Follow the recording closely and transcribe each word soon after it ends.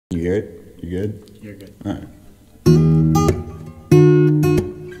You good? You good? You're good. All right.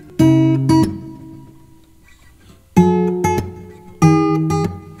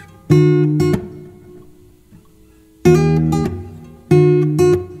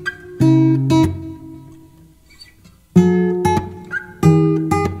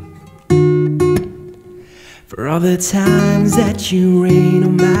 For all the times that you rain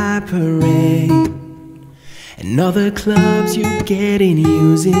on my parade, and all the clubs you get in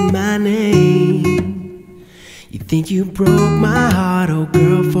using my name. You think you broke my heart, oh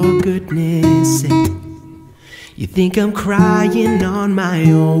girl, for goodness sake. You think I'm crying on my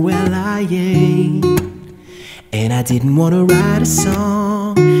own, well I ain't. And I didn't want to write a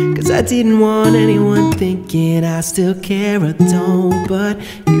song, cause I didn't want anyone thinking I still care or don't. But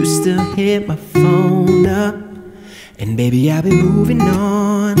you still hit my phone up, and baby I've been moving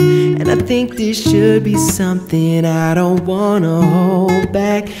on. And I think this should be something I don't wanna hold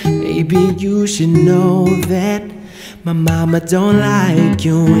back. Maybe you should know that my mama don't like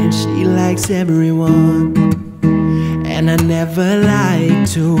you and she likes everyone. And I never like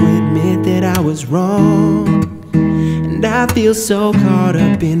to admit that I was wrong. And I feel so caught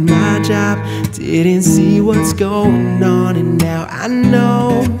up in my job, didn't see what's going on. And now I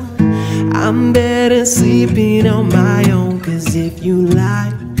know I'm better sleeping on my own. Cause if you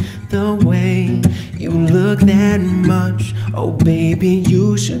like the way you look that much, oh baby,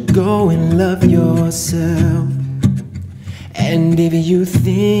 you should go and love yourself. And if you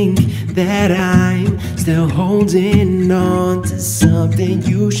think that I'm still holding on to something,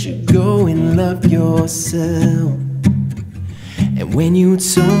 you should go and love yourself. And when you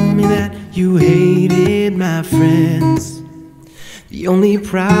told me that you hated my friends, the only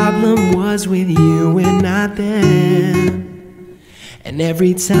problem was with you and not them. And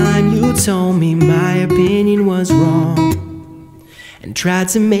every time you told me my opinion was wrong and tried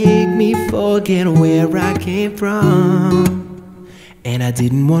to make me forget where I came from. And I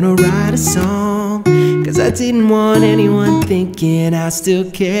didn't want to write a song, cause I didn't want anyone thinking I still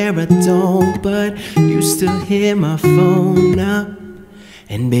care or don't. But you still hit my phone up,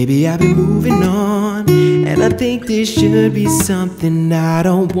 and baby I've been moving on. And I think this should be something I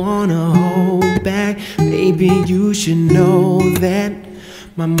don't wanna hold back. Maybe you should know that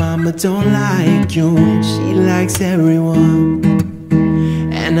my mama don't like you and she likes everyone.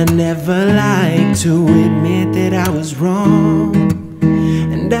 And I never like to admit that I was wrong.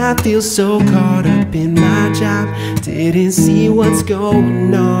 And I feel so caught up in my job, didn't see what's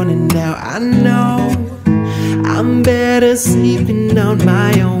going on. And now I know I'm better sleeping on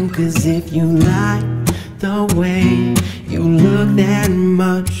my own. Cause if you like the way you look that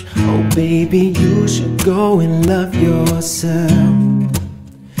much, oh baby, you should go and love yourself.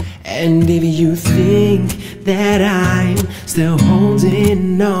 And if you think that I'm still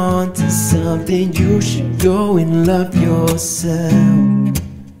holding on to something, you should go and love yourself.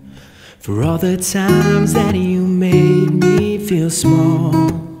 For all the times that you made me feel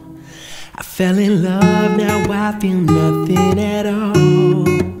small, I fell in love, now I feel nothing at all.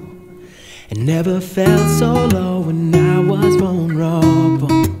 And never felt so low when I was vulnerable.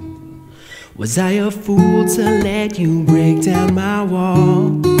 Was I a fool to let you break down my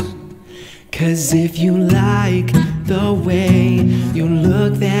walls? Cause if you like the way you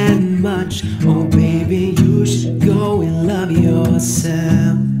look that much, oh baby, you should go and love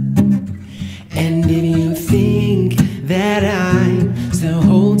yourself. And if you think that I'm still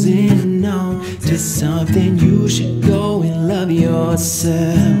holding on to something, you should go and love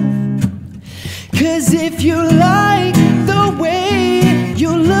yourself. Cause if you like the way you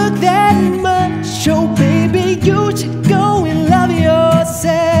look that much, oh baby, you should go and love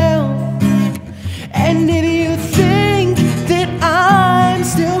yourself. And if you think that I'm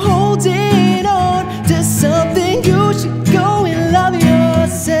still holding on to something, you should go and love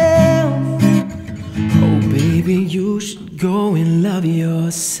yourself. Oh baby, you should go and love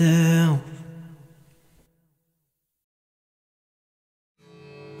yourself.